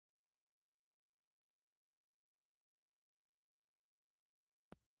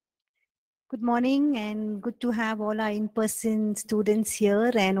Good morning and good to have all our in-person students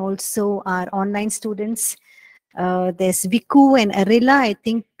here and also our online students. There's Viku and Arilla. I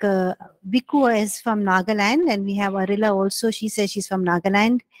think Viku is from Nagaland and we have Arilla also. She says she's from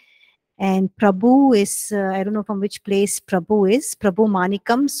Nagaland. And Prabhu is, I don't know from which place Prabhu is, Prabhu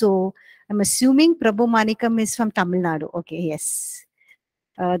Manikam. So I'm assuming Prabhu Manikam is from Tamil Nadu. Okay, yes.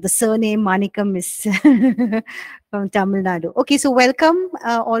 The surname Manikam is from Tamil Nadu. Okay, so welcome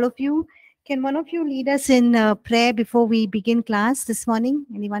all of you. Can one of you lead us in prayer before we begin class this morning?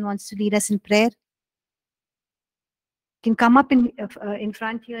 Anyone wants to lead us in prayer? Can come up in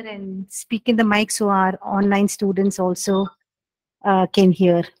front here and speak in the mic so our online students also can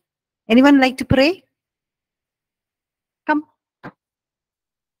hear. Anyone like to pray? Come.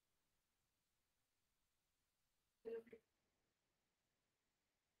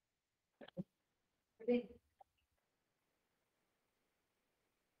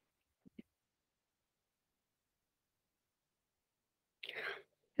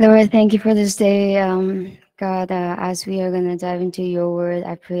 Lord, thank you for this day. God, as we are going to dive into your word,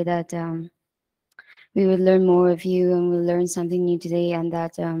 I pray that we would learn more of you and we'll learn something new today, and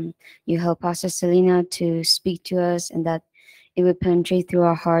that you help Pastor Selena to speak to us, and that it would penetrate through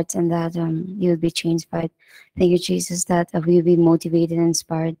our hearts, and that you would be changed by it. Thank you, Jesus, that we will be motivated and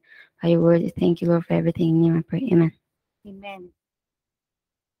inspired by your word. Thank you, Lord, for everything. In your name I pray. Amen. Amen.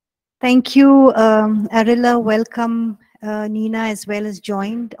 Thank you, Arilla. Welcome, Nina, as well as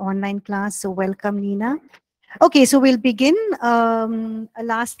joined online class. So welcome, Nina. Okay, so we'll begin.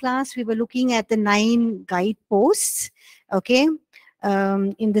 Last class, we were looking at the 9 guideposts. Okay,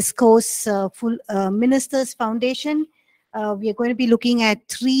 in this course, Full Ministers Foundation, we are going to be looking at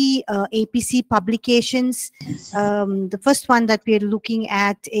 3 APC publications. The first one that we're looking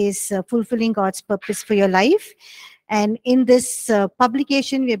at is Fulfilling God's Purpose for Your Life. And in this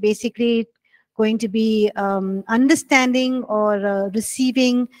publication, we're basically going to be understanding or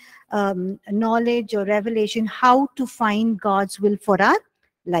receiving knowledge or revelation how to find God's will for our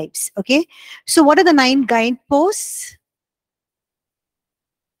lives. Okay, so what are the 9 guideposts?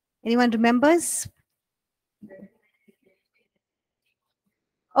 Anyone remembers?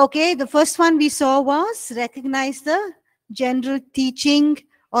 Okay, the first one we saw was recognize the general teaching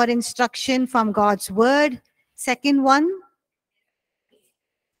or instruction from God's word. Second one,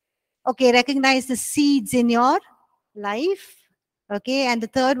 okay, recognize the seeds in your life. Okay, and the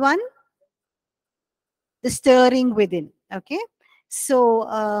third one, the stirring within. Okay,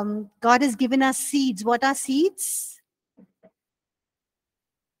 so God has given us seeds. What are seeds?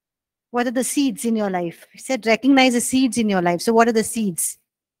 What are the seeds in your life? He said recognize the seeds in your life. So what are the seeds?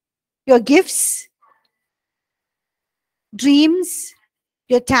 Your gifts, dreams,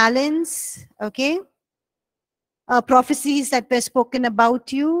 your talents, okay? Prophecies that were spoken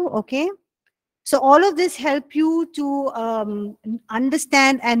about you, okay? So all of this help you to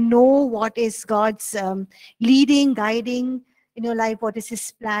understand and know what is God's leading, guiding in your life. What is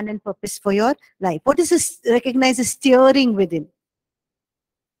His plan and purpose for your life? What is this? Recognize the steering within.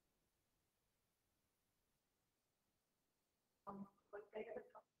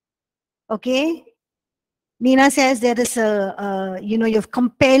 Okay. Nina says there is you're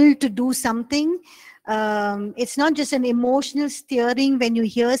compelled to do something. It's not just an emotional steering when you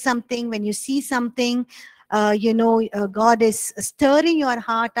hear something, when you see something, God is stirring your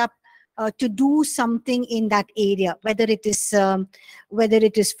heart up to do something in that area, whether it is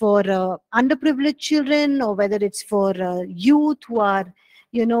for underprivileged children, or whether it's for youth who are,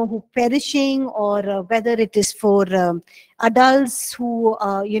 who perishing, or whether it is for adults who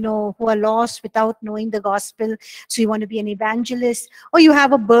who are lost without knowing the gospel. So you want to be an evangelist, or you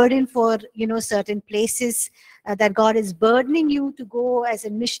have a burden for certain places that God is burdening you to go as a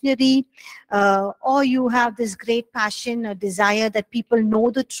missionary, or you have this great passion or desire that people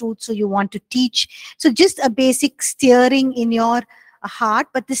know the truth, so you want to teach. So just a basic steering in your heart.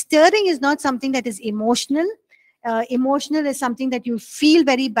 But the steering is not something that is emotional. Emotional is something that you feel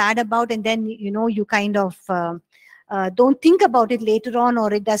very bad about, and then you kind of don't think about it later on,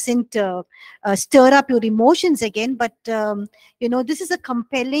 or it doesn't stir up your emotions again. But this is a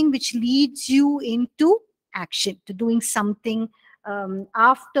compelling which leads you into action, to doing something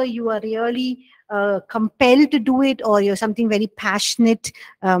after you are really compelled to do it, or you're something very passionate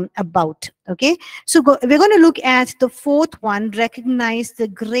about. Okay, so we're going to look at the 4th one, recognize the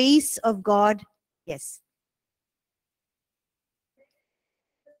grace of God. Yes.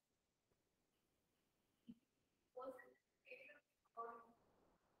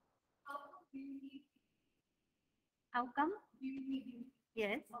 How come?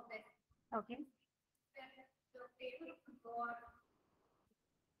 Yes. Okay.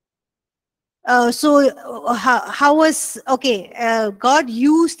 How was, okay, God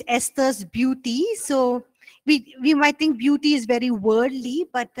used Esther's beauty. So we might think beauty is very worldly,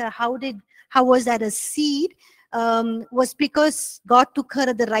 but how was that a seed? Was because God took her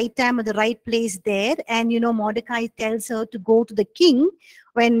at the right time, at the right place there. And, Mordecai tells her to go to the king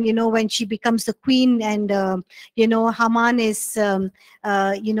when she becomes the queen. And, Haman is,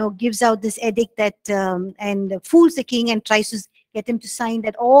 gives out this edict that, and fools the king and tries to get him to sign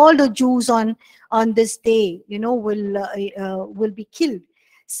that all the Jews on this day, will be killed.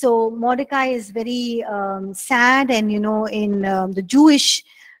 So Mordecai is very sad. And, in the Jewish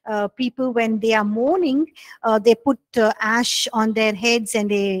people, when they are mourning, they put ash on their heads and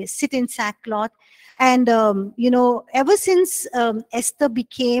they sit in sackcloth. And, ever since Esther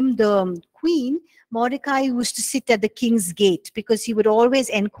became the queen, Mordecai used to sit at the king's gate because he would always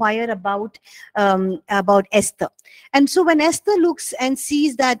inquire about Esther. And so when Esther looks and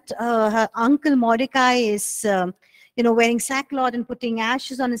sees that her uncle Mordecai is wearing sackcloth and putting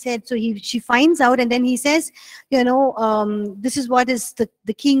ashes on his head, so she finds out, and then he says, this is what is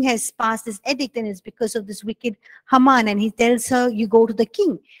the king has passed this edict, and it's because of this wicked Haman. And he tells her, you go to the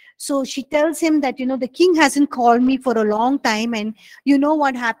king. So she tells him that, the king hasn't called me for a long time, and you know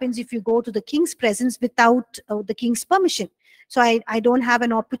what happens if you go to the king's presence without the king's permission. So I don't have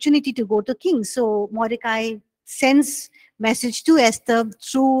an opportunity to go to the king. So Mordecai sends message to Esther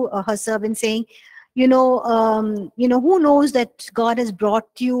through her servant saying, who knows that God has brought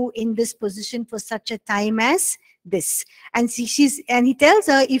you in this position for such a time as this. And he tells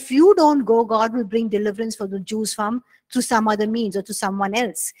her, if you don't go, God will bring deliverance for the Jews through some other means or to someone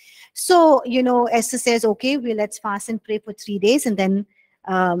else. So, Esther says, okay, let's fast and pray for 3 days, and then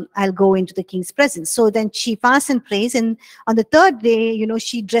I'll go into the king's presence. So then she fasts and prays, and on the third day,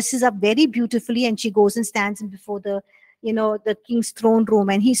 she dresses up very beautifully, and she goes and stands before the king's throne room.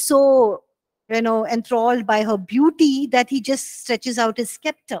 And he's so, enthralled by her beauty that he just stretches out his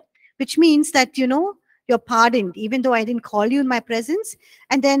scepter, which means that, you're pardoned, even though I didn't call you in my presence.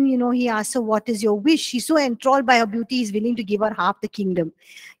 And then, he asks her, what is your wish? He's so enthralled by her beauty, he's willing to give her half the kingdom,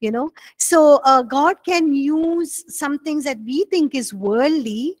 So God can use some things that we think is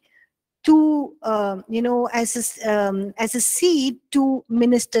worldly to, as a seed to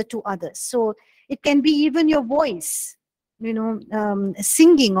minister to others. So it can be even your voice,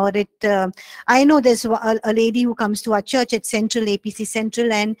 singing, or I know there's a lady who comes to our church at Central, APC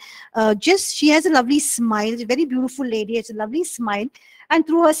Central, and she has a lovely smile. It's a very beautiful lady. It's a lovely smile. And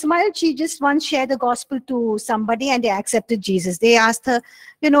through her smile, she just once shared the gospel to somebody, and they accepted Jesus. They asked her,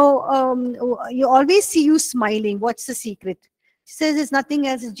 you always see you smiling. What's the secret? She says it's nothing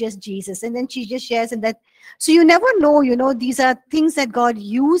else, it's just Jesus. And then she just shares, and that, so you never know, these are things that God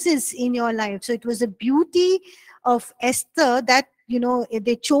uses in your life. So it was the beauty of Esther that,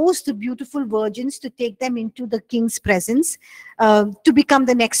 they chose the beautiful virgins to take them into the king's presence to become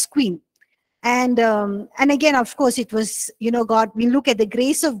the next queen. And again, of course, it was, God, we look at the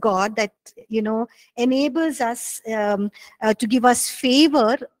grace of God that, enables us to give us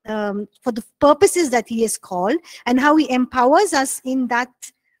favor for the purposes that he has called, and how he empowers us in that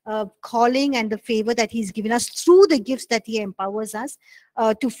calling and the favor that he's given us through the gifts that he empowers us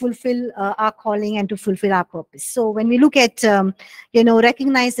to fulfill our calling and to fulfill our purpose. So when we look at,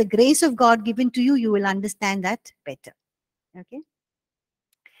 recognize the grace of God given to you, you will understand that better. Okay.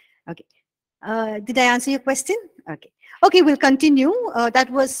 Did I answer your question? Okay, we'll continue. That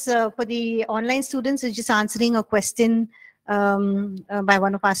was for the online students, is just answering a question by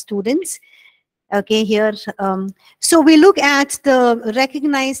one of our students. Okay, here. So we look at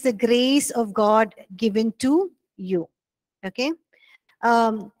recognize the grace of God given to you. Okay.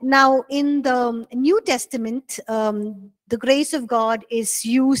 Now, in the New Testament, the grace of God is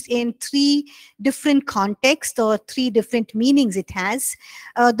used in 3 different contexts, or 3 different meanings it has.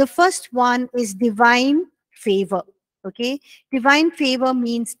 The first one is divine favor. Okay, divine favor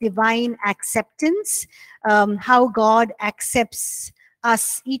means divine acceptance, how God accepts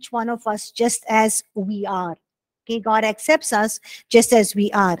us, each one of us, just as we are. Okay, God accepts us just as we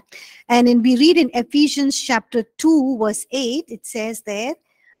are. And we read in Ephesians chapter 2, verse 8, it says there,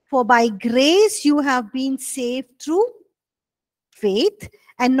 for by grace you have been saved through faith,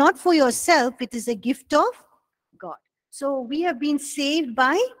 and not for yourself, it is a gift of God. So we have been saved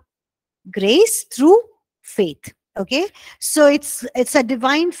by grace through faith. Okay, so it's a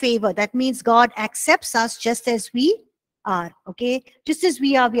divine favor. That means God accepts us just as we are. Okay, just as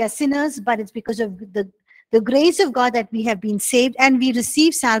we are sinners, but it's because of the grace of God that we have been saved, and we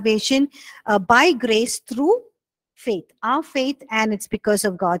receive salvation by grace through faith, our faith, and it's because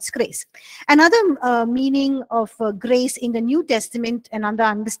of God's grace. Another meaning of grace in the New Testament, another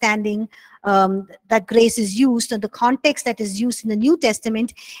understanding that grace is used, and the context that is used in the New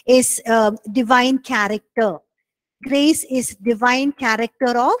Testament, is divine character. Grace is divine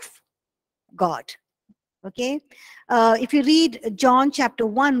character of God. Okay, if you read John chapter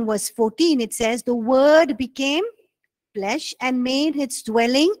 1 verse 14, it says, the word became flesh and made its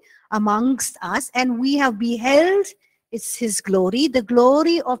dwelling amongst us, and we have beheld his glory, the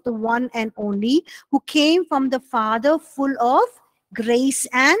glory of the one and only, who came from the Father, full of grace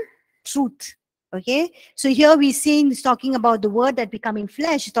and truth. Okay, so here we're seeing, it's talking about the word that becoming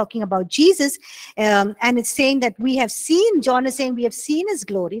flesh, it's talking about Jesus, and it's saying that we have seen, John is saying, we have seen his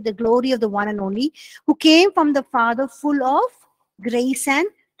glory, the glory of the one and only, who came from the Father, full of grace and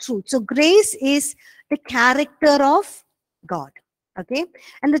truth. So grace is the character of God. Okay,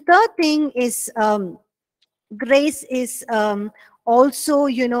 and the third thing is grace is also,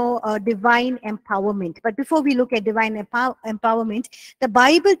 divine empowerment. But before we look at divine empowerment, the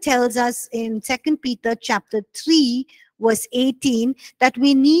Bible tells us in 2 Peter chapter 3 verse 18 that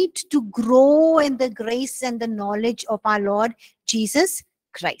we need to grow in the grace and the knowledge of our Lord Jesus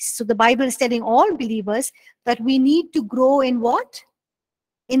Christ. So the Bible is telling all believers that we need to grow in what?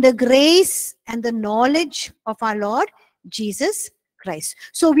 In the grace and the knowledge of our Lord Jesus Christ.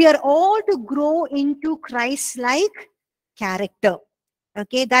 So we are all to grow into Christ-like character.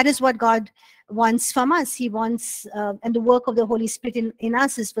 Okay, that is what God wants from us. He wants, and the work of the Holy Spirit in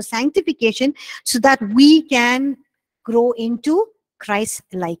us is for sanctification, so that we can grow into Christ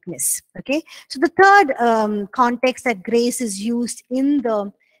likeness. Okay, so the third context that grace is used in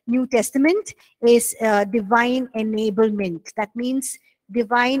the New Testament is divine enablement. That means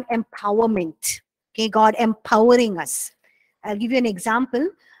divine empowerment. Okay, God empowering us. I'll give you an example.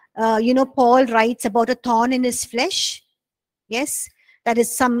 Paul writes about a thorn in his flesh. Yes, that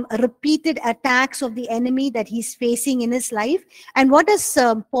is some repeated attacks of the enemy that he's facing in his life. And what does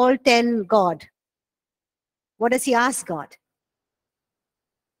Paul tell God? What does he ask God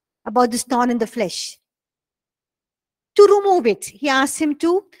about this thorn in the flesh? To remove it. He asks him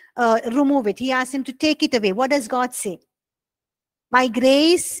to remove it. He asks him to take it away. What does God say? My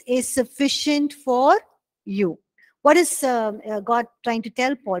grace is sufficient for you. What is God trying to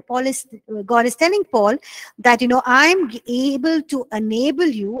tell Paul? God is telling Paul that, I'm able to enable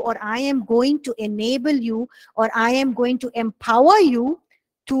you, or I am going to enable you, or I am going to empower you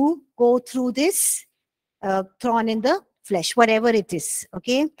to go through this thorn in the flesh, whatever it is.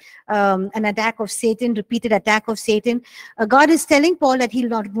 Okay, an attack of Satan, repeated attack of Satan. God is telling Paul that he'll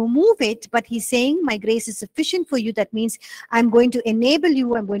not remove it, but he's saying, my grace is sufficient for you. That means I'm going to enable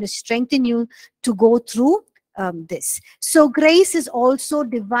you, I'm going to strengthen you to go through this. So grace is also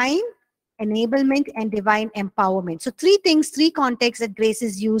divine enablement and divine empowerment. So three things, three contexts that grace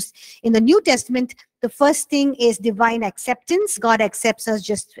is used in the New Testament. The first thing is divine acceptance. God accepts us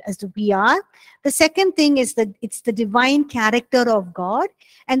just as we are. The second thing is that it's the divine character of God.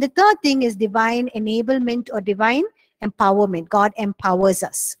 And the third thing is divine enablement or divine empowerment. God empowers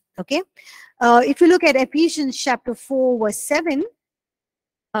us. Okay. If you look at Ephesians chapter 4 verse 7,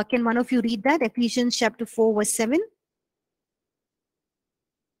 can one of you read that? Ephesians chapter 4 verse 7.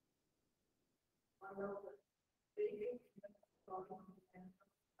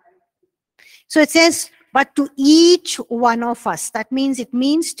 So it says, but to each one of us. That means, it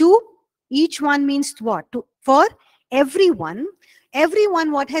means to each one means what? For everyone.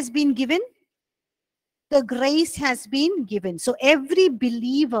 Everyone, what has been given? The grace has been given. So every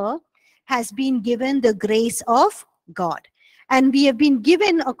believer has been given the grace of God. And we have been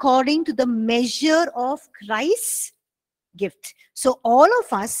given according to the measure of Christ's gift. So all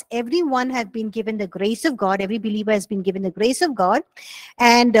of us, everyone has been given the grace of God. Every believer has been given the grace of God.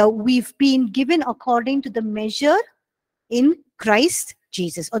 And we've been given according to the measure in Christ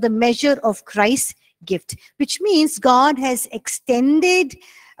Jesus, or the measure of Christ's gift, which means God has extended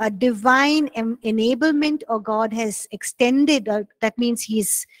divine enablement, or God has extended, that means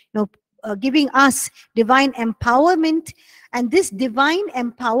he's giving us divine empowerment. And this divine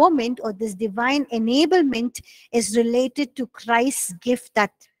empowerment or this divine enablement is related to Christ's gift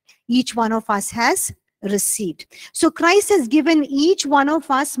that each one of us has received. So Christ has given each one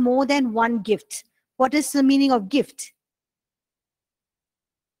of us more than one gift. What is the meaning of gift?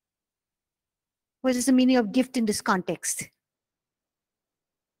 What is the meaning of gift in this context?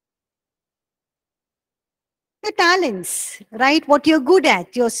 The talents, right? What you're good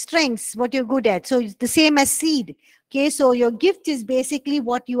at, your strengths, what you're good at. So it's the same as seed. Okay, so your gift is basically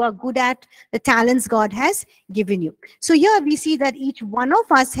what you are good at, the talents God has given you. So here we see that each one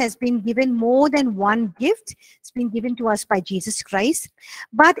of us has been given more than one gift. It's been given to us by Jesus Christ.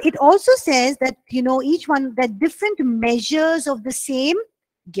 But it also says that, each one, that different measures of the same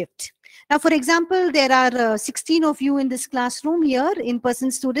gift. Now, for example, there are 16 of you in this classroom here, in-person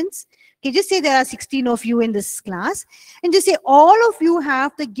students. Okay, just say there are 16 of you in this class, and just say all of you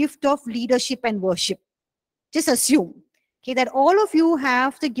have the gift of leadership and worship. Just assume, okay, that all of you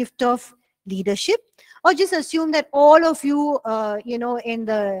have the gift of leadership, or just assume that all of you, in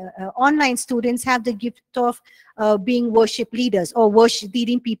the online students have the gift of being worship leaders or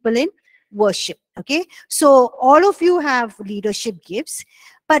leading people in worship. Okay, so all of you have leadership gifts,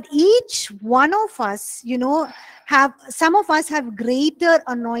 but each one of us, some of us have greater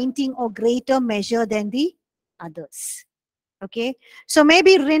anointing or greater measure than the others. Okay, so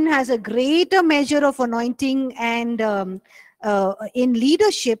maybe Rin has a greater measure of anointing and in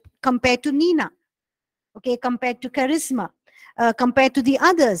leadership compared to Nina. Okay, compared to charisma, compared to the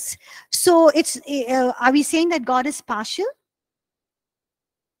others. So it's, are we saying that God is partial?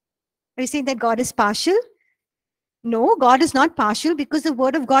 Are we saying that God is partial? No, God is not partial, because the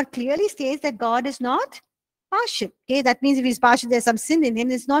word of God clearly states that God is not partial. Okay, that means if he's partial, there's some sin in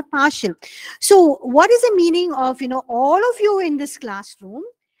him. It's not partial. So what is the meaning of, all of you in this classroom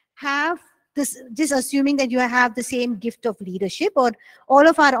have this, just assuming that you have the same gift of leadership, or all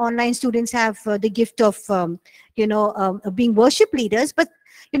of our online students have the gift of, being worship leaders, but,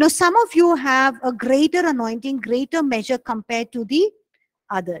 some of you have a greater anointing, greater measure compared to the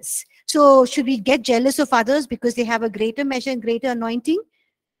others. So should we get jealous of others because they have a greater measure and greater anointing?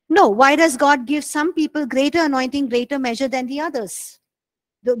 No. Why does God give some people greater anointing, greater measure than the others,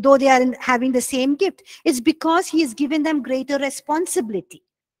 though they are having the same gift? It's because he has given them greater responsibility.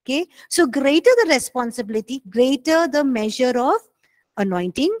 Okay, so greater the responsibility, greater the measure of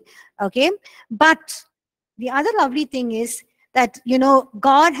anointing. Okay, but the other lovely thing is that,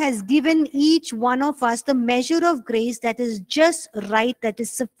 God has given each one of us the measure of grace that is just right, that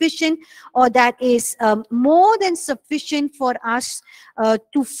is sufficient, or that is more than sufficient for us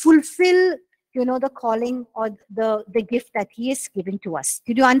to fulfill, the calling or the gift that he has given to us.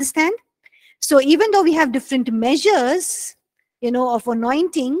 Did you understand? So even though we have different measures, of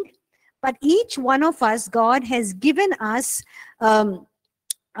anointing, but each one of us, God has given us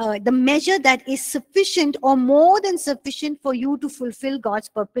the measure that is sufficient or more than sufficient for you to fulfill God's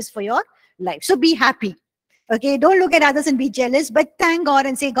purpose for your life. So be happy. Okay, don't look at others and be jealous, but thank God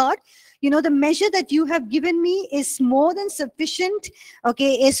and say, God, the measure that you have given me is more than sufficient.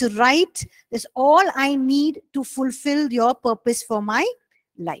 Okay, is right. Is all I need to fulfill your purpose for my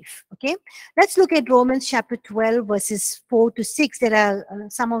life. Okay, let's look at Romans chapter 12 verses 4 to 6. There are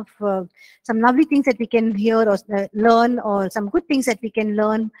some lovely things that we can hear or learn, or some good things that we can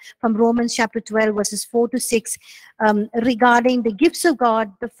learn from Romans chapter 12 verses 4 to 6 regarding the gifts of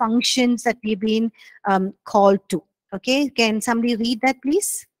God, the functions that we've been called to. Okay, can somebody read that,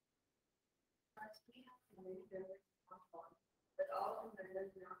 please?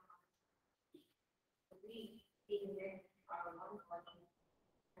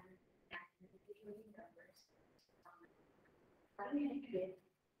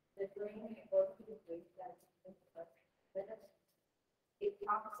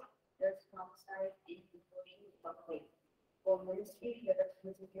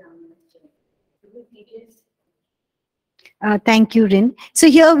 Thank you, Rin. So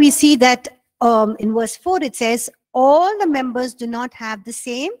here we see that in verse 4 it says, all the members do not have the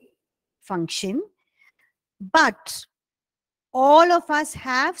same function, but all of us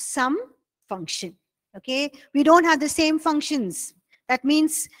have some function. Okay, we don't have the same functions. That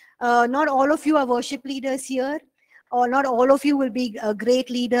means not all of you are worship leaders here, or not all of you will be great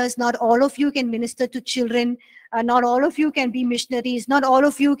leaders. Not all of you can minister to children. Not all of you can be missionaries. Not all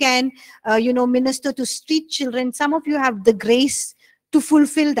of you can, minister to street children. Some of you have the grace to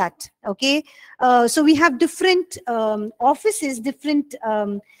fulfill that. Okay, so we have different offices, different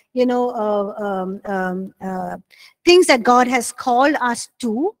things that God has called us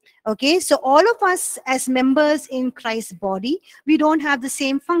to. Okay, so all of us as members in Christ's body, we don't have the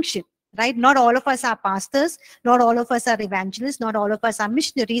same function, right? Not all of us are pastors, not all of us are evangelists, not all of us are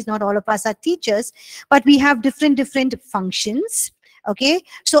missionaries, not all of us are teachers, but we have different functions. Okay,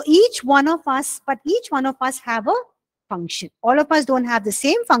 so each one of us have a function. All of us don't have the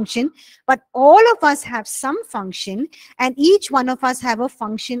same function, but all of us have some function, and each one of us have a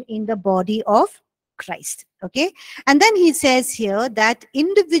function in the body of Christ. Okay. And then he says here that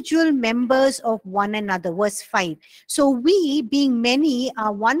individual members of one another, verse 5. So we, being many,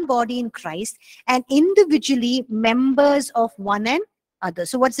 are one body in Christ, and individually members of one another.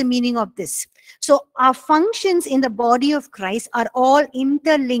 So what's the meaning of this? So our functions in the body of Christ are all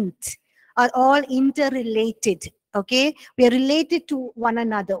interlinked, are all interrelated. Okay, we are related to one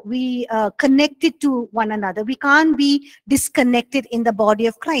another. We connected to one another. We can't be disconnected in the body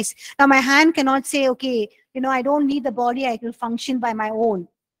of Christ. Now, my hand cannot say, okay, I don't need the body. I can function by my own.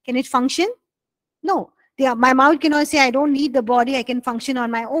 Can it function? No. My mouth cannot say, I don't need the body. I can function on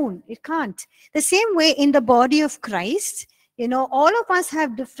my own. It can't. The same way in the body of Christ, all of us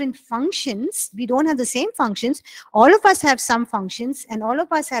have different functions. We don't have the same functions. All of us have some functions, and all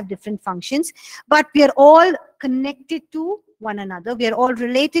of us have different functions, but we are all connected to one another. We are all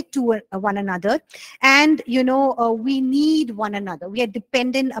related to one another, and we need one another. We are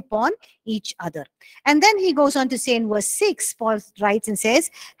dependent upon each other. And then he goes on to say in verse 6, Paul writes and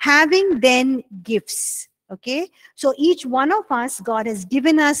says, having then gifts. Okay, so each one of us, God has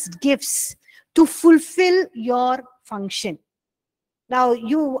given us gifts to fulfill your function. Now,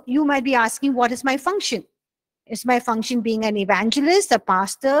 you might be asking, what is my function? Is my function being an evangelist, a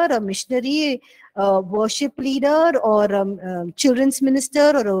pastor, a missionary, a worship leader, or a children's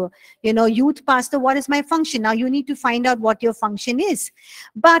minister, or a youth pastor? What is my function? Now, you need to find out what your function is.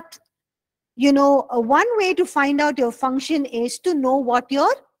 But, one way to find out your function is to know what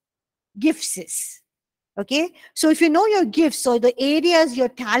your gifts is. Okay, so if you know your gifts or the areas you're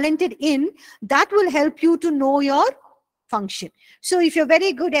talented in, that will help you to know your function. So if you're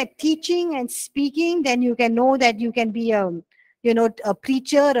very good at teaching and speaking, then you can know that you can be a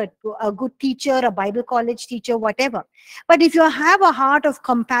preacher, a good teacher, a Bible college teacher, whatever. But if you have a heart of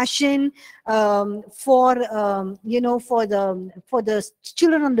compassion for the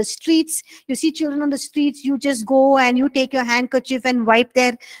children on the streets, you see children on the streets, you just go and you take your handkerchief and wipe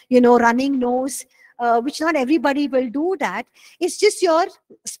their running nose. Which not everybody will do that. It's just your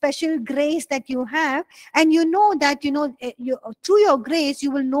special grace that you have, and that through your grace you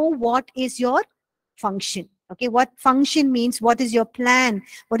will know what is your function. Okay, what function means, what is your plan,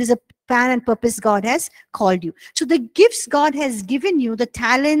 what is the plan and purpose God has called you. So the gifts God has given you, the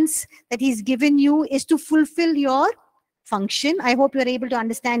talents that He's given you, is to fulfill your function. I hope you're able to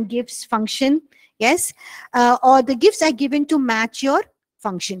understand gifts, function. Yes, or the gifts are given to match your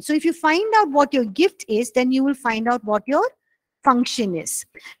function. So if you find out what your gift is, then you will find out what your function is.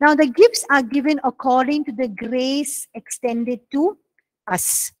 Now, the gifts are given according to the grace extended to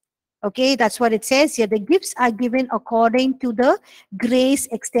us. Okay, that's what it says here. The gifts are given according to the grace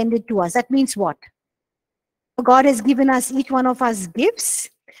extended to us. That means what? God has given us, each one of us, gifts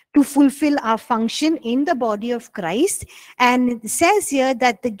to fulfill our function in the body of Christ. And it says here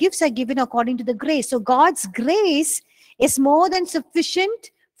that the gifts are given according to the grace. So God's grace is more than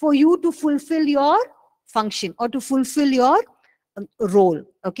sufficient for you to fulfill your function or to fulfill your role.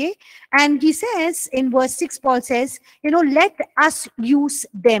 Okay, and he says in verse 6, Paul says, let us use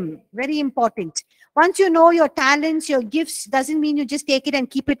them. Very important. Once you know your talents, your gifts, doesn't mean you just take it and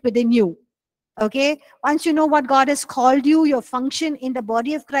keep it within you. Okay, once you know what God has called you, your function in the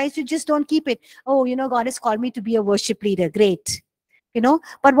body of Christ, you just don't keep it. Oh, God has called me to be a worship leader. Great.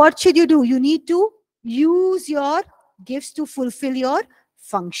 But what should you do? You need to use your gifts to fulfill your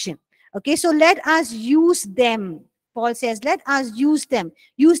function. Okay, so let us use them. Paul says, let us use them.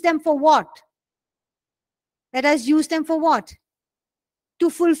 Use them for what? Let us use them for what? To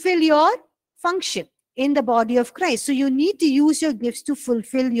fulfill your function in the body of Christ. So you need to use your gifts to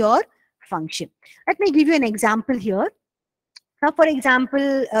fulfill your function. Let me give you an example here. Now, for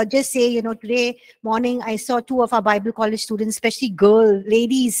example, just say, today morning I saw two of our Bible college students, especially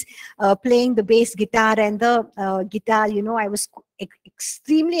ladies, playing the bass guitar and the guitar. I was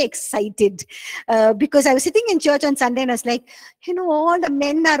extremely excited because I was sitting in church on Sunday and I was like, all the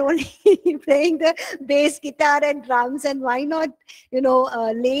men are only playing the bass guitar and drums, and why not,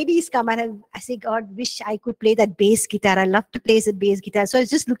 ladies come? And I say, God, wish I could play that bass guitar. I love to play the bass guitar. So I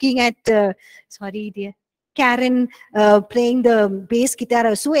was just looking at, sorry, dear. Karen playing the bass guitar.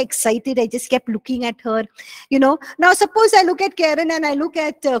 I was so excited. I just kept looking at her. Now suppose I look at Karen and I look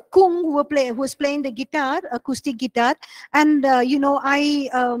at Kung, who's playing the guitar, acoustic guitar, and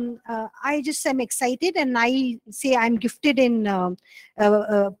I just am excited and I say I'm gifted in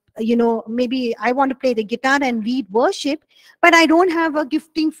maybe I want to play the guitar and lead worship, but I don't have a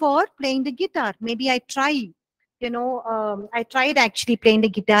gifting for playing the guitar. Maybe I try. I tried actually playing the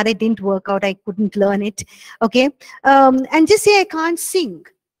guitar. It didn't work out. I couldn't learn it. Okay. And just say I can't sing.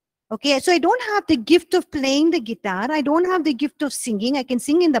 Okay, so I don't have the gift of playing the guitar. I don't have the gift of singing. I can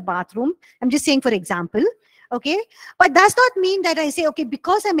sing in the bathroom. I'm just saying, for example. Okay, but does not mean that I say, okay,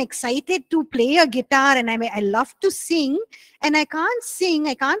 because I'm excited to play a guitar and I love to sing and I can't sing,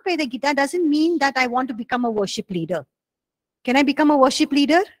 I can't play the guitar, doesn't mean that I want to become a worship leader. Can I become a worship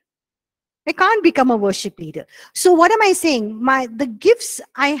leader? I can't become a worship leader. So what am I saying? The gifts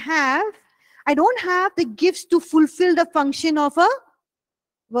I have, I don't have the gifts to fulfill the function of a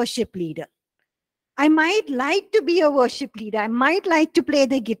worship leader. I might like to be a worship leader. I might like to play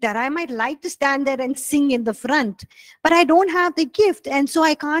the guitar. I might like to stand there and sing in the front, but I don't have the gift. And so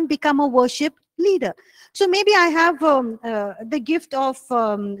I can't become a worship leader. So maybe I have the gift of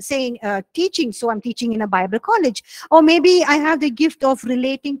teaching. So I'm teaching in a Bible college. Or maybe I have the gift of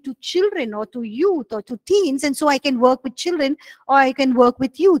relating to children or to youth or to teens. And so I can work with children or I can work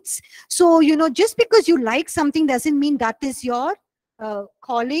with youths. So, just because you like something doesn't mean that is your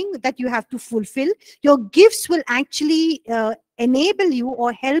calling that you have to fulfill. Your gifts will actually enable you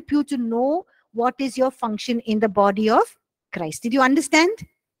or help you to know what is your function in the body of Christ. Did you understand?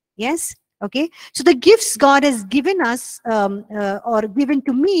 Yes. Okay. So the gifts God has given us or given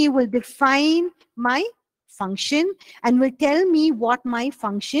to me will define my function and will tell me what my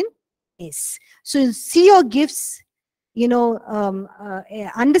function is. So see your gifts,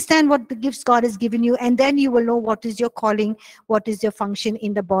 understand what the gifts God has given you, and then you will know what is your calling, what is your function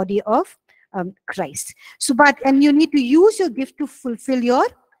in the body of Christ. And you need to use your gift to fulfill your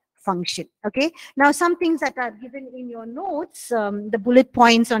function. Okay. Now, some things that are given in your notes, the bullet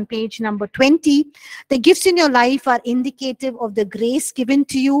points on page number 20, the gifts in your life are indicative of the grace given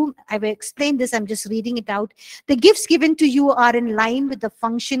to you. I've explained this. I'm just reading it out. The gifts given to you are in line with the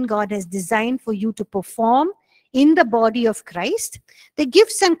function God has designed for you to perform in the body of Christ. The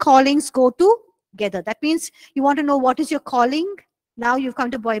gifts and callings go together. That means you want to know what is your calling. Now you've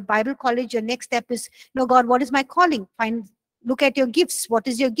come to Bible college. Your next step is, God, what is my calling? Look at your gifts. What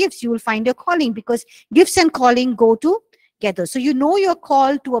is your gifts? You will find your calling, because gifts and calling go together. So you know you're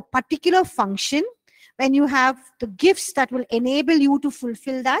called to a particular function when you have the gifts that will enable you to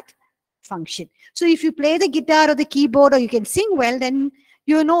fulfill that function. So if you play the guitar or the keyboard or you can sing well, then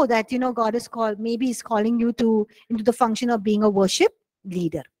you know that, God is maybe He's calling you into the function of being a worship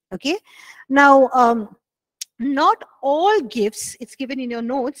leader. Okay. Now, not all gifts, it's given in your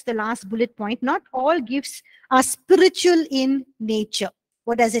notes, the last bullet point, not all gifts are spiritual in nature.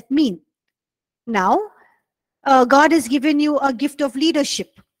 What does it mean? Now, God has given you a gift of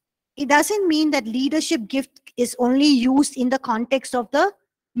leadership. It doesn't mean that leadership gift is only used in the context of the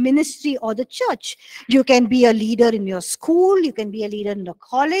ministry or the church. You can be a leader in your school, you can be a leader in the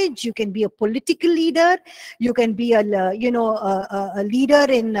college, you can be a political leader, you can be a leader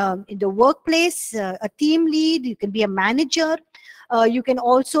in the workplace, a team lead, you can be a manager. You can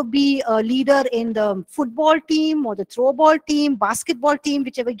also be a leader in the football team or the throwball team, basketball team,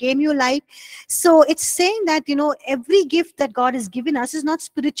 whichever game you like. So it's saying that, every gift that God has given us is not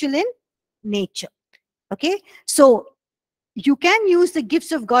spiritual in nature. Okay. So you can use the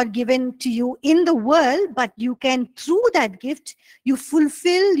gifts of God given to you in the world, but you can, through that gift, you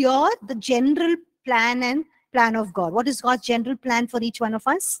fulfill the general plan of God. What is God's general plan for each one of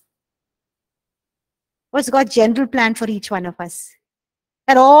us? What's God's general plan for each one of us?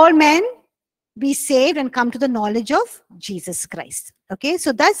 That all men be saved and come to the knowledge of Jesus Christ. Okay,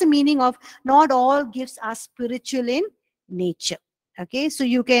 so that's the meaning of not all gifts are spiritual in nature. Okay, so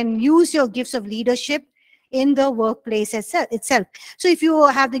you can use your gifts of leadership in the workplace itself. So if you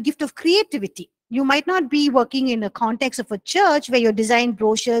have the gift of creativity, you might not be working in a context of a church where you design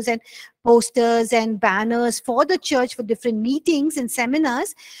brochures and posters and banners for the church for different meetings and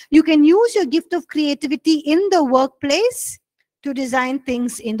seminars. You can use your gift of creativity in the workplace to design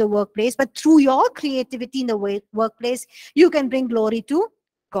things in the workplace, but through your creativity in the workplace, you can bring glory to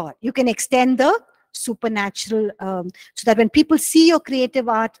God. You can extend the supernatural, so that when people see your creative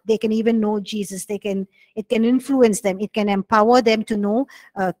art, they can even know Jesus. It can influence them. It can empower them to know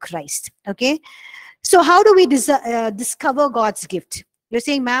Christ. Okay. So how do we discover God's gift? You're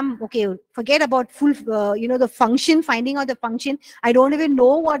saying, ma'am, okay, forget about the function, finding out the function. I don't even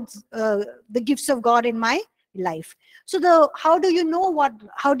know what the gifts of God in my life. So how do you know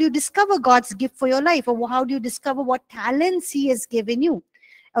how do you discover God's gift for your life? Or how do you discover what talents He has given you?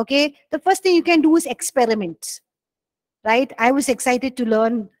 Okay, the first thing you can do is experiment, right? I was excited to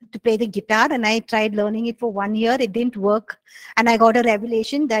learn to play the guitar, and I tried learning it for 1 year. It didn't work. And I got a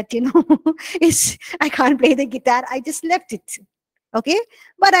revelation that, I can't play the guitar. I just left it. Okay,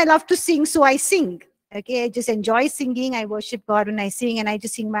 but I love to sing, so I sing. Okay, I just enjoy singing. I worship God when I sing, and I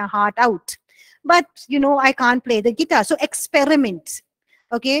just sing my heart out. But, I can't play the guitar. So experiment.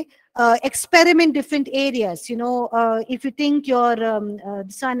 Okay, experiment different areas. If you think your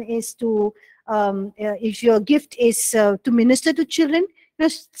son is to, if your gift is to minister to children,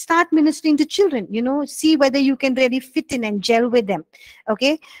 start ministering to children. See whether you can really fit in and gel with them.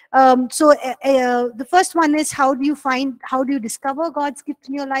 Okay. So the first one is, how do you discover God's gift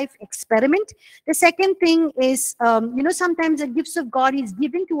in your life? Experiment. The second thing is, sometimes the gifts of God is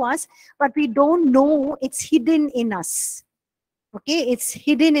given to us, but we don't know it's hidden in us. Okay, it's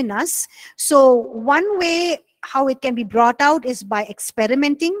hidden in us. So one way how it can be brought out is by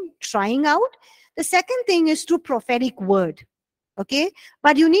experimenting, trying out. The second thing is through prophetic word. Okay,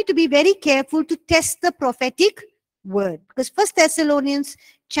 but you need to be very careful to test the prophetic word, because First Thessalonians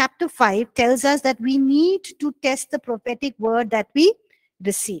chapter 5 tells us that we need to test the prophetic word that we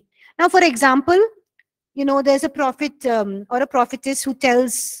receive. Now, for example, there's a prophet or a prophetess who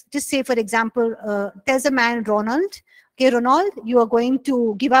tells, just say for example, tells a man, Ronald, okay, Ronald, you are going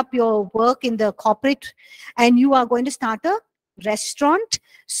to give up your work in the corporate and you are going to start a restaurant.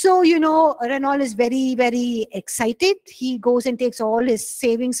 So, Ronald is very, very excited. He goes and takes all his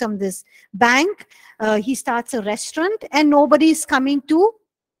savings from this bank. He starts a restaurant and nobody is coming to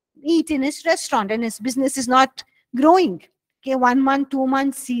eat in his restaurant and his business is not growing. Okay, 1 month, 2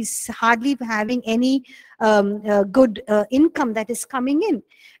 months, he's hardly having any good income that is coming in.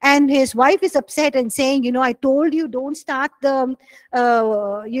 And his wife is upset and saying, I told you don't start the,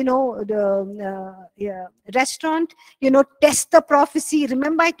 restaurant, test the prophecy.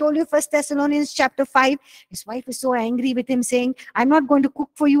 Remember I told you First Thessalonians chapter 5. His wife is so angry with him saying, I'm not going to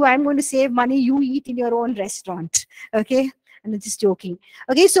cook for you. I'm going to save money. You eat in your own restaurant. Okay. And I'm just joking.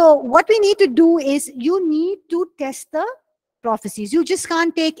 Okay. So what we need to do is you need to test the prophecies. You just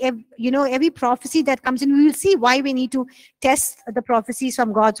can't take every prophecy that comes in. We will see why we need to test the prophecies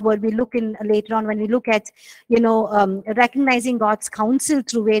from God's word. We look in later on when we look at recognizing God's counsel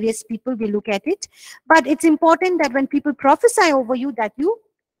through various people. We look at it, but it's important that when people prophesy over you, that you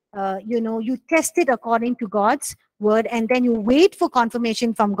test it according to God's word, and then you wait for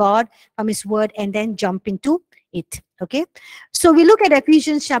confirmation from God, from His word, and then jump into it. Okay, so we look at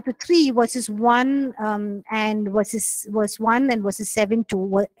Ephesians chapter 3 verses 1 and verse 1 and verses 7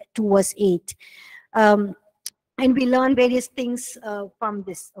 to verse 8, and we learn various things from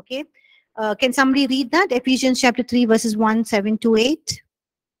this. Okay, can somebody read that? Ephesians chapter 3 verses 1, 7 to 8.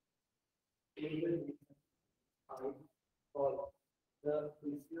 The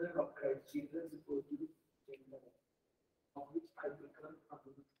prisoner of Christ Jesus before you, of which I become a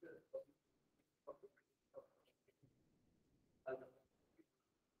minister of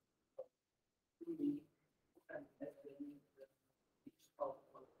me, and let them each of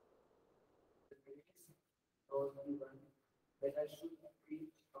the grace Lord given, that I should preach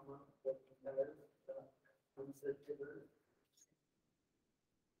among the Gentiles the unsearchable.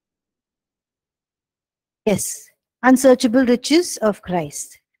 Yes, unsearchable riches of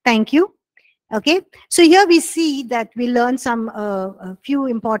Christ. Thank you. Okay, so here we see that we learn some a few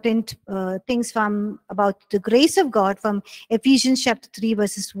important things about the grace of God from Ephesians chapter 3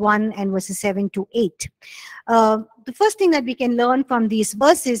 verses 1 and verses 7 to 8. The first thing that we can learn from these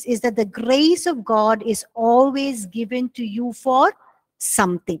verses is that the grace of God is always given to you for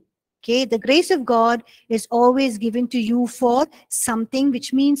something. Okay, the grace of God is always given to you for something,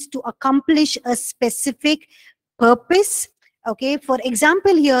 which means to accomplish a specific purpose. Okay, for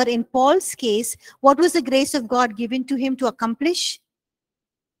example, here in Paul's case, what was the grace of God given to him to accomplish?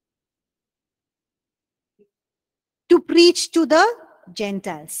 To preach to the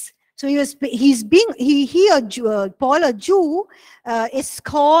Gentiles. So Paul, a Jew, is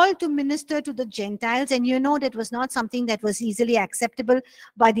called to minister to the Gentiles, and that was not something that was easily acceptable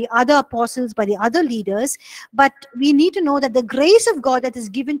by the other apostles, by the other leaders. But we need to know that the grace of God that is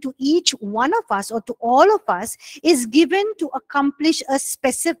given to each one of us, or to all of us, is given to accomplish a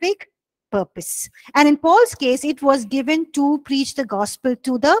specific purpose. And in Paul's case, it was given to preach the gospel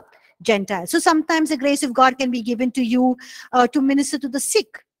to the Gentiles. So sometimes the grace of God can be given to you to minister to the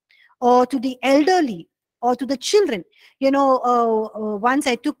sick, or to the elderly, or to the children. Once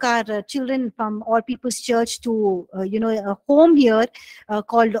I took our children from All People's Church to a home here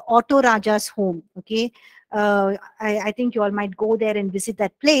called Auto Raja's home. Okay, I think you all might go there and visit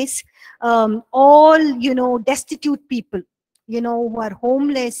that place. All destitute people, who are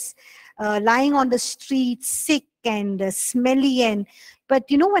homeless, lying on the streets, sick and smelly. But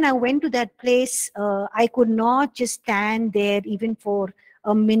when I went to that place, I could not just stand there even for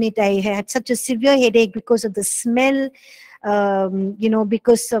a minute. I had such a severe headache because of the smell,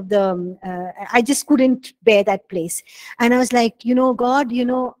 because of the, I just couldn't bear that place. And I was like, God,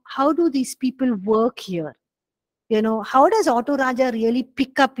 how do these people work here? You know, how does Otto Raja really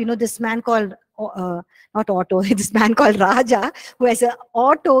pick up, you know, this man called, not Otto, this man called Raja, who has a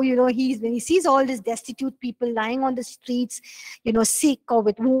auto, you know, when he sees all these destitute people lying on the streets, you know, sick or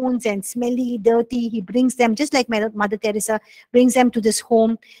with wounds and smelly, dirty, he brings them, just like Mother Teresa, brings them to this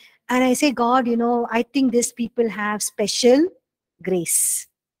home. And I say, God, you know, I think these people have special grace.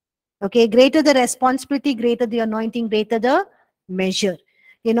 Okay, greater the responsibility, greater the anointing, greater the measure.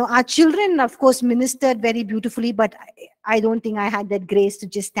 You know, our children, of course, ministered very beautifully, but I don't think I had that grace to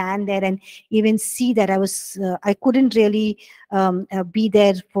just stand there and even see that I couldn't really be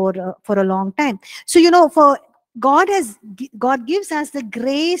there for a long time. So, you know, God gives us the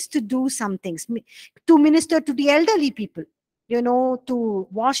grace to do some things, to minister to the elderly people, you know, to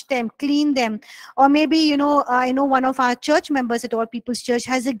wash them, clean them. Or maybe, you know, I know one of our church members at All People's Church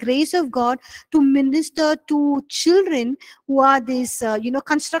has the grace of God to minister to children who are these, you know,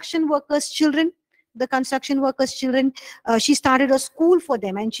 construction workers' children. The construction workers' children, she started a school for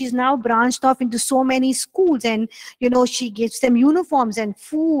them, and she's now branched off into so many schools. And, you know, she gives them uniforms and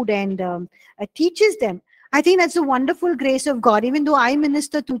food and teaches them. I think that's a wonderful grace of God. Even though I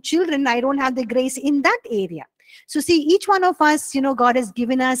minister to children, I don't have the grace in that area. So see, each one of us, you know, God has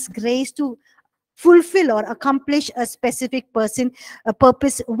given us grace to fulfill or accomplish a specific a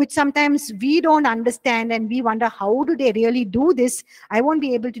purpose, which sometimes we don't understand and we wonder, how do they really do this? I won't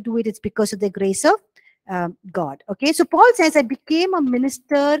be able to do it. It's because of the grace of God. Okay, so Paul says, I became a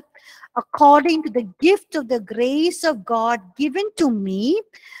minister according to the gift of the grace of God given to me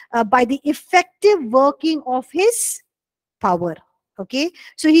by the effective working of his power. Okay,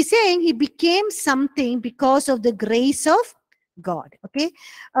 so he's saying he became something because of the grace of God. Okay,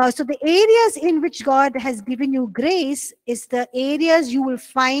 so the areas in which God has given you grace is the areas you will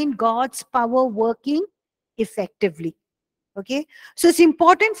find God's power working effectively. Okay, so it's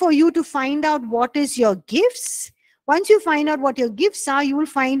important for you to find out what is your gifts. Once you find out what your gifts are, you will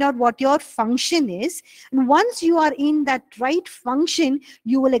find out what your function is. And once you are in that right function,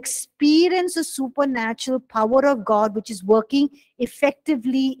 you will experience the supernatural power of God, which is working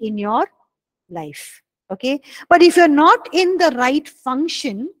effectively in your life. Okay, but if you're not in the right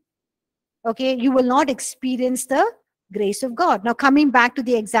function, okay, you will not experience the grace of God. Now, coming back to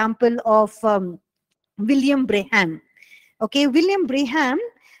the example of William Branham. Okay, William Branham,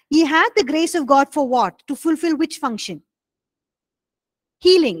 he had the grace of God for what? To fulfill which function?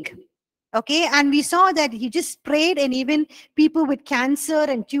 Healing. Okay, and we saw that he just prayed, and even people with cancer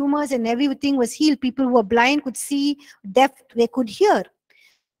and tumors and everything was healed. People who were blind could see, deaf, they could hear.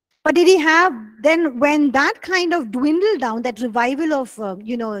 But did he have, then when that kind of dwindled down, that revival of,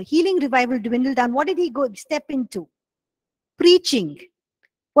 you know, healing revival dwindled down, what did he go step into? Preaching.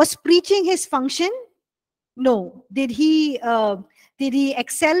 Was preaching his function? No. Did he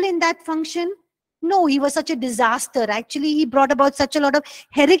excel in that function? No, he was such a disaster. Actually, he brought about such a lot of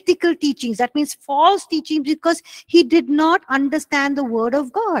heretical teachings. That means false teaching, because he did not understand the word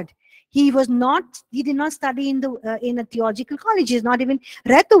of God. He did not study in a theological college. He's not even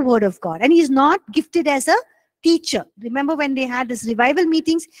read the word of God. And he's not gifted as a teacher. Remember when they had this revival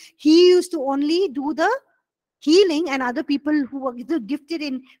meetings, he used to only do the healing, and other people who were gifted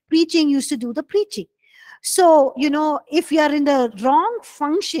in preaching used to do the preaching. So, you know, if you are in the wrong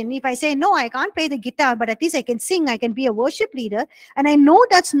function, if I say, no, I can't play the guitar, but at least I can sing, I can be a worship leader, and I know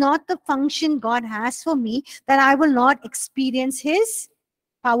that's not the function God has for me, then I will not experience his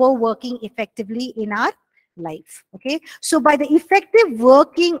power working effectively in our life. Okay, so by the effective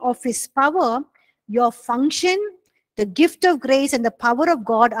working of his power, your function, the gift of grace, and the power of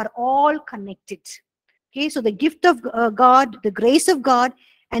God are all connected. Okay, so the gift of God, the grace of God,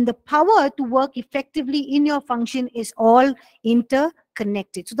 and the power to work effectively in your function is all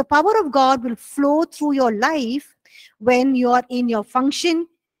interconnected. So the power of God will flow through your life when you are in your function,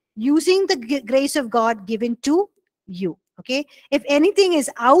 using the grace of God given to you. Okay, if anything is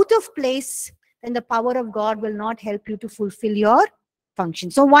out of place, then the power of God will not help you to fulfill your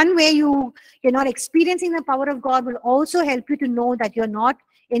function. So one way you're not experiencing the power of God will also help you to know that you're not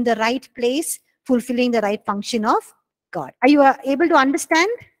in the right place, fulfilling the right function of God. Are you able to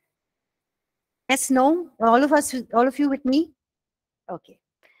understand? Yes, no? All of you with me? Okay.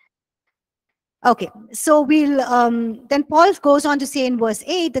 Okay, so then Paul goes on to say in verse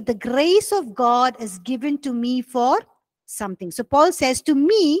 8 that the grace of God is given to me for something. So Paul says, to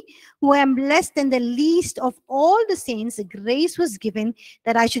me, who am less than the least of all the saints, the grace was given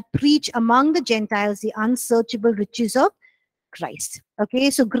that I should preach among the Gentiles the unsearchable riches of Christ. Okay,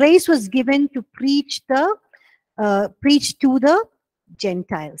 so grace was given to preach to the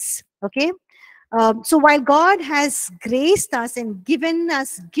Gentiles. Okay, So while God has graced us and given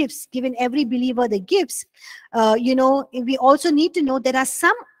us gifts, given every believer the gifts, we also need to know there are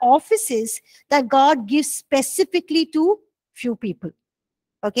some offices that God gives specifically to few people.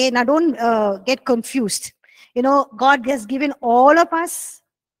 Okay, now don't get confused. God has given all of us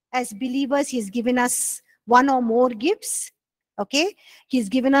as believers, He's given us one or more gifts. Okay, He's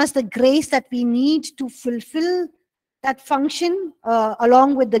given us the grace that we need to fulfill that function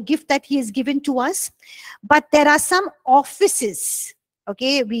along with the gift that He has given to us. But there are some offices.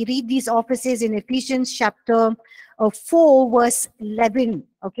 Okay, we read these offices in Ephesians chapter 4 verse 11.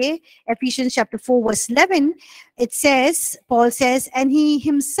 Okay, Ephesians chapter 4 verse 11, it says, Paul says, and He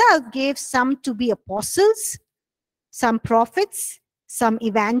Himself gave some to be apostles, some prophets, some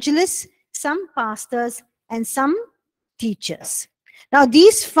evangelists, some pastors, and some teachers. Now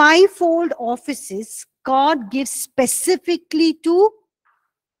these fivefold offices God gives specifically to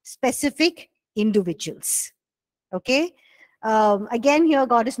specific individuals. Okay, again here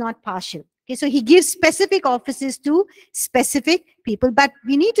God is not partial. Okay, so He gives specific offices to specific people, but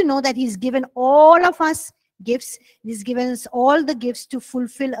we need to know that He's given all of us gifts. He's given us all the gifts to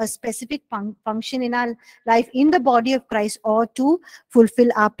fulfill a specific function in our life in the body of Christ, or to fulfill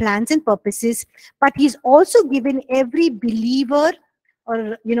our plans and purposes. But He's also given every believer,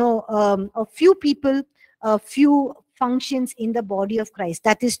 or a few people, a few functions in the body of Christ.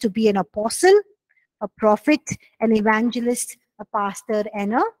 That is to be an apostle, a prophet, an evangelist, a pastor,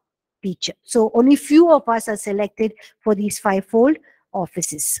 and a teacher. So only few of us are selected for these fivefold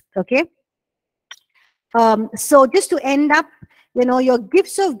offices. Okay. So just to end up, your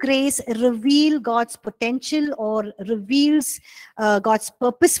gifts of grace reveal God's potential, or reveals God's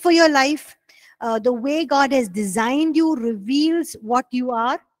purpose for your life. The way God has designed you reveals what you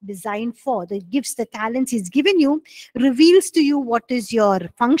are designed for. The gifts, the talents He's given you reveals to you what is your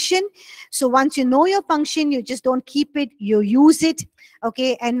function. So once you know your function, you just don't keep it, you use it.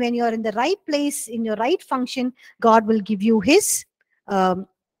 Okay, and when you're in the right place, in your right function, God will give you His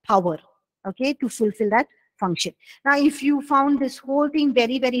power, okay, to fulfill that function. Now, if you found this whole thing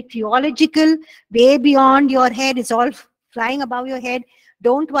very, very theological, way beyond your head, it's all flying above your head,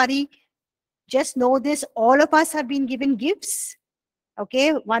 don't worry. Just know this, all of us have been given gifts,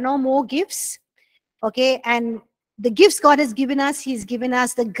 okay, one or more gifts, okay, and the gifts God has given us, He's given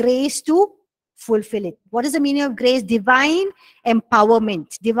us the grace to fulfill it. What is the meaning of grace? Divine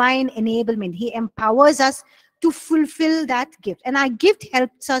empowerment, divine enablement. He empowers us to fulfill that gift, and our gift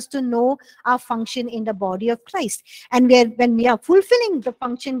helps us to know our function in the body of Christ. And when we are fulfilling the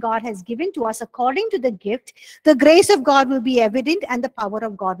function God has given to us according to the gift, the grace of God will be evident and the power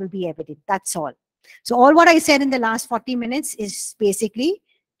of God will be evident. That's all. So all what I said in the last 40 minutes is basically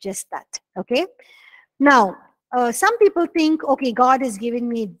just that. Okay. Now, some people think, okay, God has given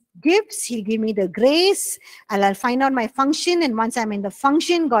me gifts, He'll give me the grace, and I'll find out my function, and once I'm in the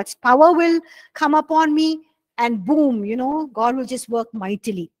function, God's power will come upon me, and boom, God will just work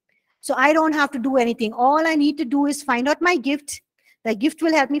mightily. So I don't have to do anything. All I need to do is find out my gift. The gift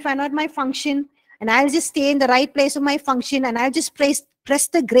will help me find out my function, and I'll just stay in the right place of my function, and I'll just press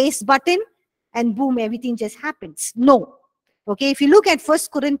the grace button, and boom, everything just happens. No. Okay, if you look at 1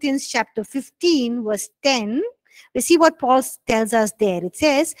 Corinthians chapter 15, verse 10, we see what Paul tells us there. It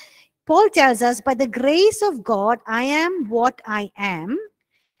says, Paul tells us, by the grace of God, I am what I am,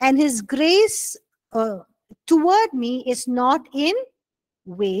 and His grace toward me is not in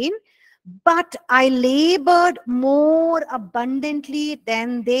vain, but I labored more abundantly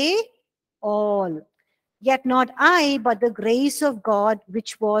than they all. Yet not I, but the grace of God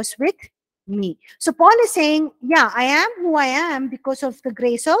which was with me. So Paul is saying, yeah, I am who I am because of the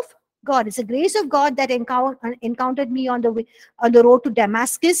grace of God. It's the grace of God that encountered me on the road to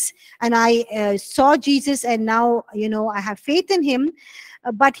Damascus, and I saw Jesus, and now I have faith in Him.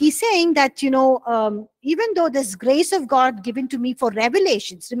 But he's saying that even though this grace of God given to me for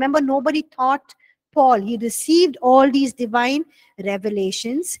revelations, remember, nobody taught Paul. He received all these divine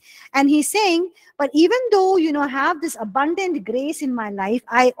revelations, and he's saying, but even though I have this abundant grace in my life,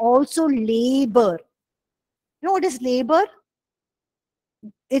 I also labor. You know what is labor?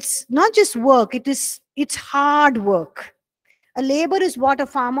 It's not just work, it's hard work. A labor is what a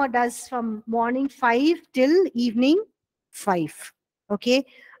farmer does from morning 5 till evening 5. Okay,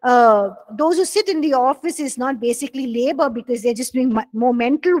 those who sit in the office is not basically labor, because they're just doing more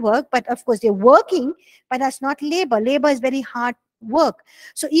mental work, but of course they're working, but that's not labor. Labor is very hard work.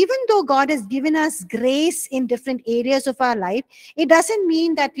 So even though God has given us grace in different areas of our life, it doesn't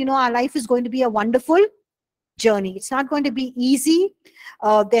mean that our life is going to be a wonderful journey. It's not going to be easy.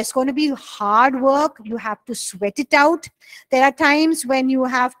 There's going to be hard work. You have to sweat it out. There are times when you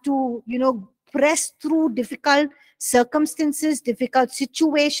have to press through difficult circumstances, difficult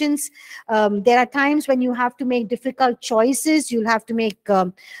situations. There are times when you have to make difficult choices. You'll have to make,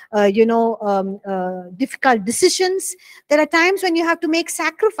 difficult decisions. There are times when you have to make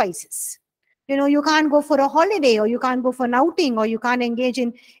sacrifices. You can't go for a holiday, or you can't go for an outing, or you can't engage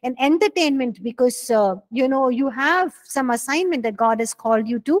in an entertainment because, you have some assignment that God has called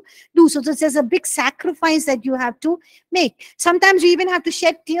you to do. So there's a big sacrifice that you have to make. Sometimes you even have to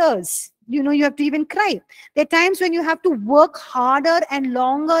shed tears. You have to even cry. There are times when you have to work harder and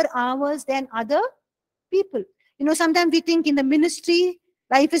longer hours than other people. Sometimes we think in the ministry,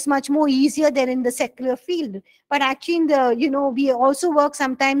 life is much more easier than in the secular field. But actually, we also work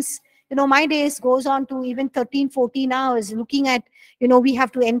sometimes. My days goes on to even 13, 14 hours looking at, we have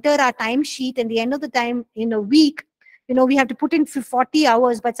to enter our time sheet, and the end of the time in a week, we have to put in 40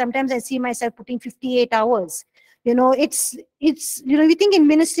 hours, but sometimes I see myself putting 58 hours. It's, we think in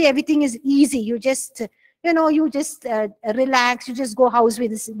ministry, everything is easy. You just relax, you just go house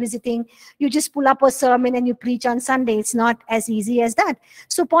visiting, you just pull up a sermon and you preach on Sunday. It's not as easy as that.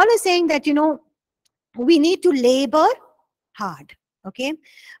 So Paul is saying that, we need to labor hard. Okay,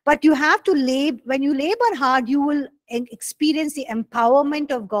 but you have to when you labor hard, you will experience the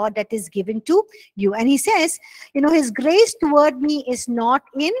empowerment of God that is given to you. And he says, his grace toward me is not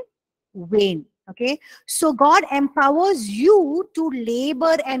in vain. Okay, so God empowers you to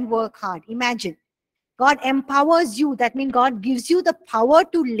labor and work hard. Imagine, God empowers you. That means God gives you the power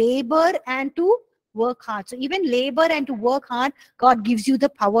to labor and to work hard. So even labor and to work hard, God gives you the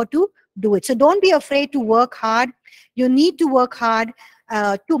power to do it. So don't be afraid to work hard. You need to work hard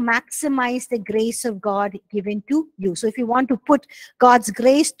to maximize the grace of God given to you. So if you want to put God's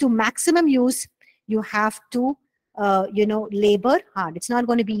grace to maximum use, you have to labor hard. It's not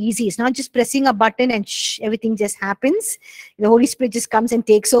going to be easy. It's not just pressing a button and everything just happens. The Holy Spirit just comes and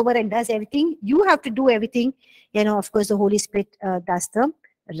takes over and does everything. You have to do everything. Of course, the Holy Spirit does the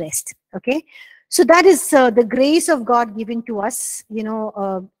rest. Okay. So that is the grace of God given to us.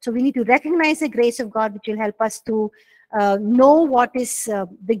 So we need to recognize the grace of God, which will help us to know what is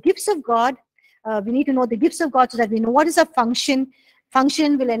the gifts of God. We need to know the gifts of God so that we know what is a function.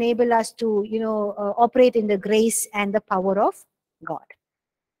 Function will enable us to, operate in the grace and the power of God.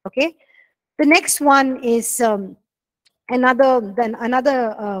 Okay. The next one is another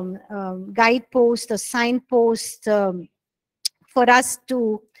guidepost, a signpost for us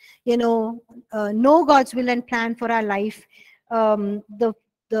to, know God's will and plan for our life. The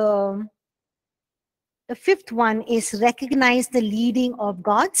fifth one is recognize the leading of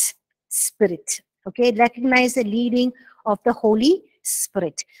God's Spirit. Okay, recognize the leading of the Holy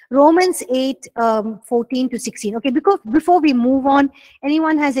Spirit. Romans 8, 14 to 16. Okay, before we move on,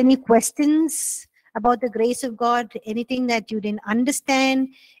 anyone has any questions about the grace of God? Anything that you didn't understand?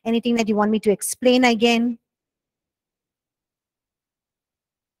 Anything that you want me to explain again?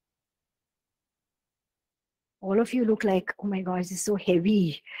 All of you look like, oh my gosh, this is so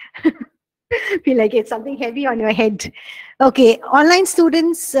heavy. Feel like it's something heavy on your head. Okay, online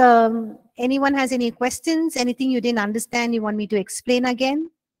students, anyone has any questions? Anything you didn't understand you want me to explain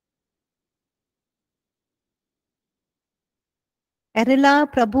again? Erila,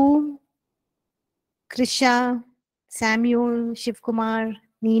 Prabhu, Krisha, Samuel, Shivkumar,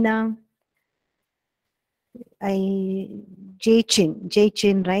 Nina,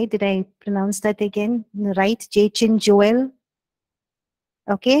 Jaychin, right? Did I pronounce that again? Right, Jaychin, Joel.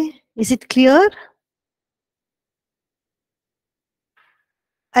 Okay, is it clear?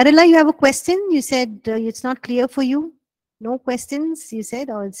 Arila, you have a question? You said it's not clear for you? No questions, you said,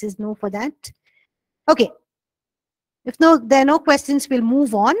 or it says no for that? Okay. If there are no questions, we'll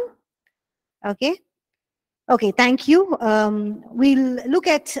move on. Okay. Okay, thank you. We'll look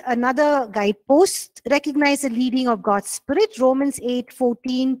at another guidepost. Recognize the leading of God's Spirit. Romans 8,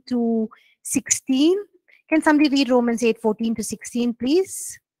 14 to 16. Can somebody read Romans 8, 14 to 16,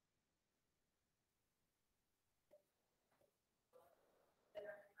 please?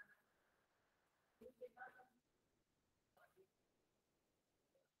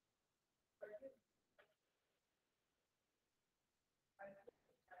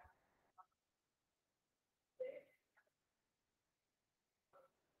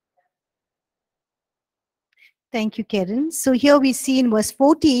 Thank you, Karen. So here we see in verse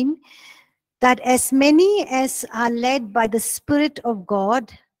 14 that as many as are led by the Spirit of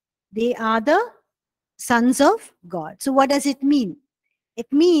God, they are the sons of God. So what does it mean? It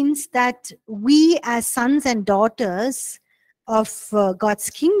means that we as sons and daughters of God's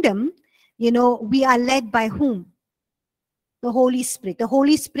kingdom, we are led by whom? The Holy Spirit. The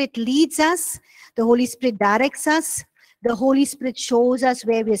Holy Spirit leads us. The Holy Spirit directs us. The Holy Spirit shows us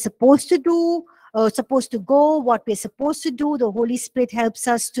where we're supposed to do, supposed to go, what we're supposed to do. The Holy Spirit helps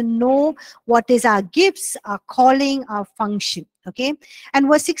us to know what is our gifts, our calling, our function. Okay. And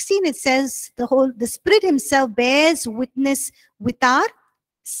verse 16, it says the Spirit himself bears witness with our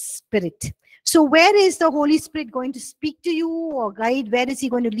spirit. So where is the Holy Spirit going to speak to you or guide? Where is he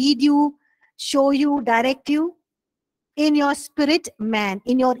going to lead you, show you, direct you? In your spirit man,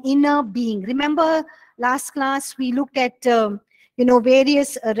 in your inner being. Remember last class we looked at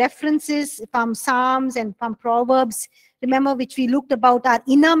various references from Psalms and from Proverbs, remember, which we looked about our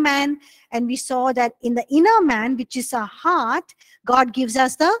inner man, and we saw that in the inner man, which is our heart, God gives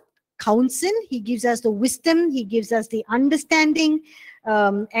us the counsel, he gives us the wisdom, he gives us the understanding,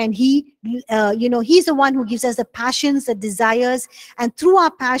 and he's the one who gives us the passions, the desires, and through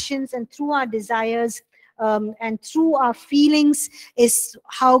our passions and through our desires, and through our feelings is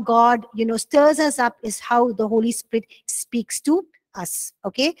how God, stirs us up, is how the Holy Spirit speaks to us.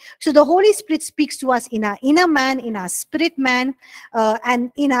 Okay, so the Holy Spirit speaks to us in our inner man, in our spirit man,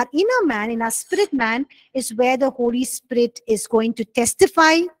 and in our inner man, in our spirit man is where the Holy Spirit is going to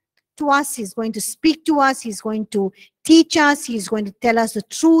testify to us, he's going to speak to us, he's going to teach us, he's going to tell us the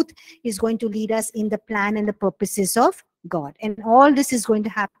truth, he's going to lead us in the plan and the purposes of God. And all this is going to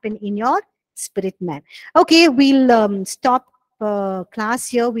happen in your spirit man. Okay, we'll stop class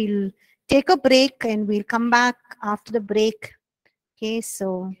here. We'll take a break and we'll come back after the break. Okay,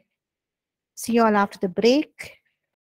 so see you all after the break.